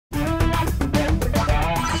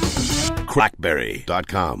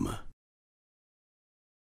BlackBerry.com.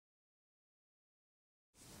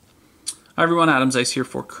 Hi everyone, Adam's Ice here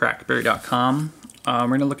for BlackBerry.com. We're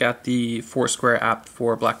going to look at the Foursquare app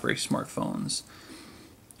for BlackBerry smartphones.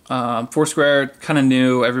 Foursquare, kind of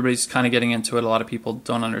new, everybody's kind of getting into it. A lot of people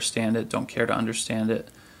don't understand it, don't care to understand it,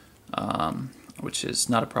 which is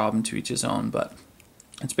not a problem, to each his own, but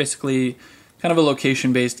it's basically kind of a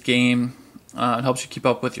location-based game. It helps you keep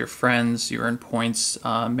up with your friends, you earn points,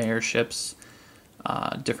 mayorships,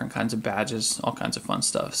 different kinds of badges, all kinds of fun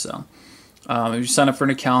stuff. So if you sign up for an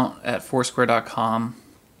account at foursquare.com,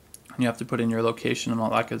 you have to put in your location and all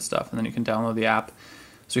that good stuff, and then you can download the app.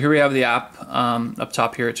 So here we have the app. Up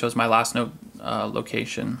top here it shows my last note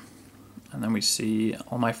location, and then we see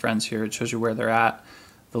all my friends here. It shows you where they're at.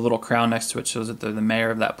 The little crown next to it shows that they're the mayor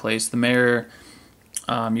of that place. The mayor,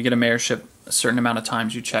 you get a mayorship a certain amount of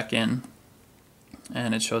times you check in,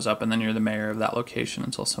 and it shows up, and then you're the mayor of that location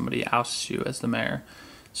until somebody ousts you as the mayor.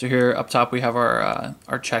 So here up top we have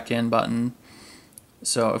our check-in button.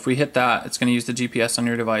 So if we hit that, it's going to use the GPS on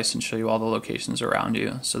your device and show you all the locations around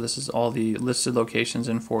you. So this is all the listed locations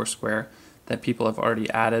in Foursquare that people have already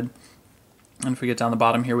added. And if we get down the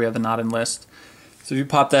bottom here, we have the not in list. So if you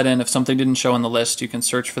pop that in, if something didn't show in the list, you can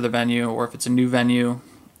search for the venue, or if it's a new venue,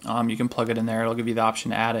 you can plug it in there. It'll give you the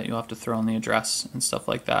option to add it. You'll have to throw in the address and stuff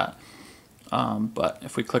like that. But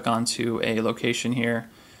if we click onto a location here,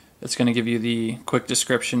 it's going to give you the quick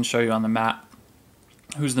description, show you on the map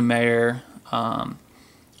who's the mayor,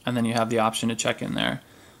 and then you have the option to check in there.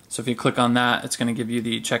 So if you click on that, it's going to give you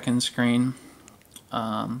the check-in screen.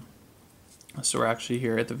 So we're actually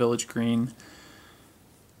here at the Village Green,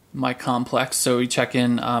 my complex. So we check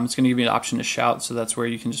in, it's going to give you an option to shout, so that's where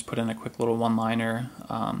you can just put in a quick little one-liner,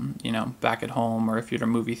 back at home, or if you're at a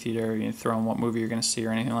movie theater, you throw in what movie you're going to see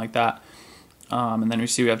or anything like that. And then we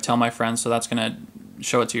see we have Tell My Friends, so that's going to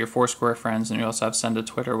show it to your Foursquare friends, and you also have Send to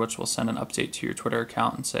Twitter, which will send an update to your Twitter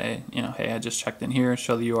account and say, hey, I just checked in here,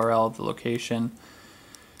 show the URL of the location,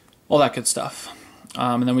 all that good stuff.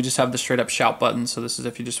 And then we just have the straight up shout button, so this is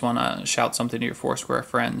if you just want to shout something to your Foursquare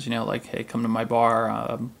friends, like, hey, come to my bar,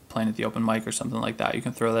 I'm playing at the open mic or something like that. You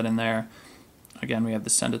can throw that in there. Again, we have the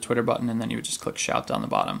Send to Twitter button, and then you would just click shout down the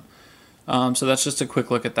bottom. So that's just a quick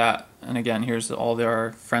look at that. And again, here's all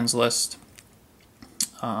our friends list.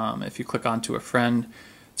 If you click onto a friend,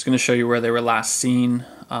 it's going to show you where they were last seen.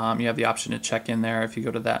 You have the option to check in there if you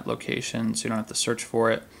go to that location, so you don't have to search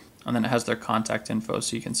for it. And then it has their contact info,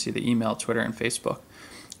 so you can see the email, Twitter, and Facebook.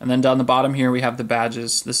 And then down the bottom here, we have the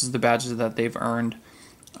badges. This is the badges that they've earned.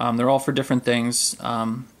 They're all for different things,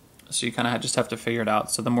 so you kind of just have to figure it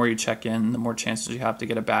out. So the more you check in, the more chances you have to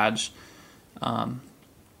get a badge.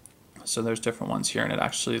 So there's different ones here, and it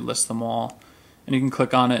actually lists them all. And you can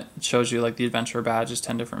click on it. It shows you like the adventure badges,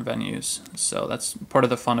 10 different venues. So that's part of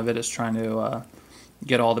the fun of it, is trying to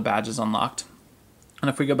get all the badges unlocked. And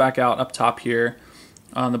if we go back out up top here,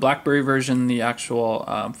 on the BlackBerry version, the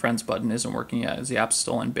actual Friends button isn't working yet, as the app's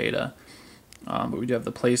still in beta. But we do have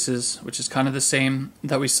the places, which is kind of the same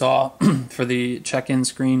that we saw for the check-in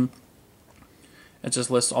screen. It just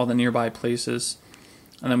lists all the nearby places.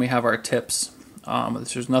 And then we have our tips.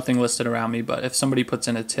 There's nothing listed around me, but if somebody puts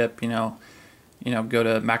in a tip, go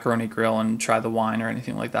to Macaroni Grill and try the wine or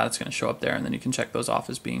anything like that, it's going to show up there, and then you can check those off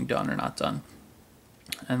as being done or not done.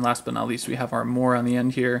 And last but not least, we have our more on the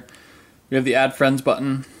end here. We have the Add Friends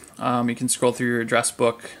button. You can scroll through your address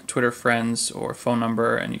book, Twitter friends, or phone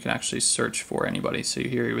number, and you can actually search for anybody. So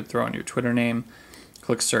here you would throw in your Twitter name,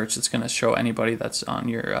 click search. It's going to show anybody that's on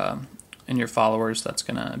your in your followers that's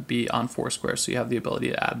going to be on Foursquare, so you have the ability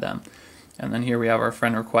to add them. And then here we have our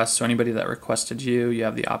friend requests, so anybody that requested you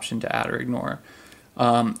have the option to add or ignore.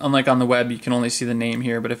 Unlike on the web, you can only see the name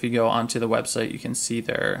here, but if you go onto the website, you can see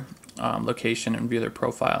their location and view their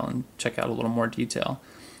profile and check out a little more detail.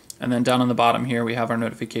 And then down on the bottom here, we have our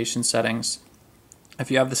notification settings. If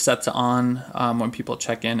you have this set to on, when people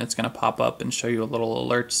check in, it's going to pop up and show you a little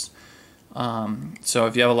alerts. So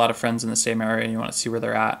if you have a lot of friends in the same area and you want to see where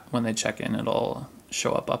they're at when they check in, it'll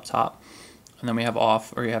show up top. And then we have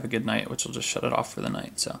off, or you have a good night, which will just shut it off for the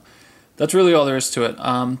night. So that's really all there is to it.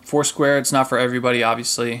 Foursquare, it's not for everybody,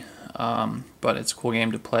 obviously, but it's a cool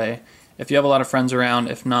game to play. If you have a lot of friends around,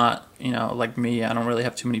 if not, like me, I don't really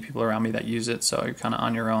have too many people around me that use it, so you're kind of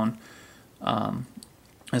on your own.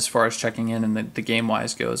 As far as checking in and the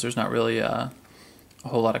game-wise goes, there's not really a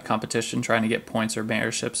whole lot of competition trying to get points or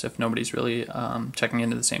mayorships if nobody's really checking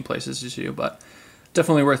into the same places as you, but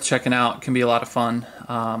definitely worth checking out. It can be a lot of fun.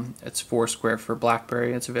 It's Foursquare for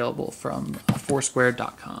BlackBerry. It's available from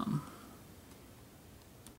foursquare.com.